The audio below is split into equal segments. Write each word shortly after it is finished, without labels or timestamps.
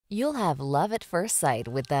You'll have love at first sight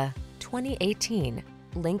with the 2018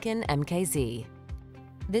 Lincoln MKZ.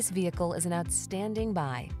 This vehicle is an outstanding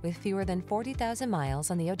buy with fewer than 40,000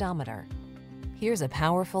 miles on the odometer. Here's a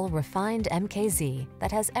powerful, refined MKZ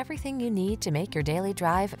that has everything you need to make your daily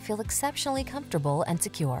drive feel exceptionally comfortable and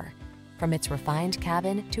secure. From its refined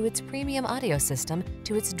cabin to its premium audio system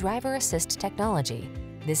to its driver assist technology,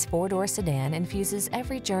 this four-door sedan infuses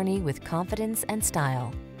every journey with confidence and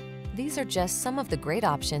style. These are just some of the great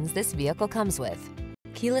options this vehicle comes with: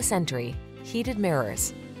 keyless entry, heated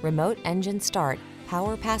mirrors, remote engine start,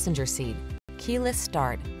 power passenger seat, keyless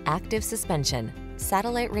start, active suspension,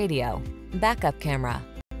 satellite radio, backup camera,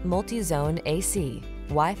 multi-zone AC,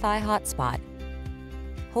 Wi-Fi hotspot.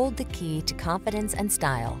 Hold the key to confidence and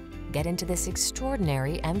style. Get into this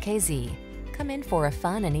extraordinary MKZ. Come in for a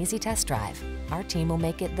fun and easy test drive. Our team will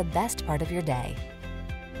make it the best part of your day.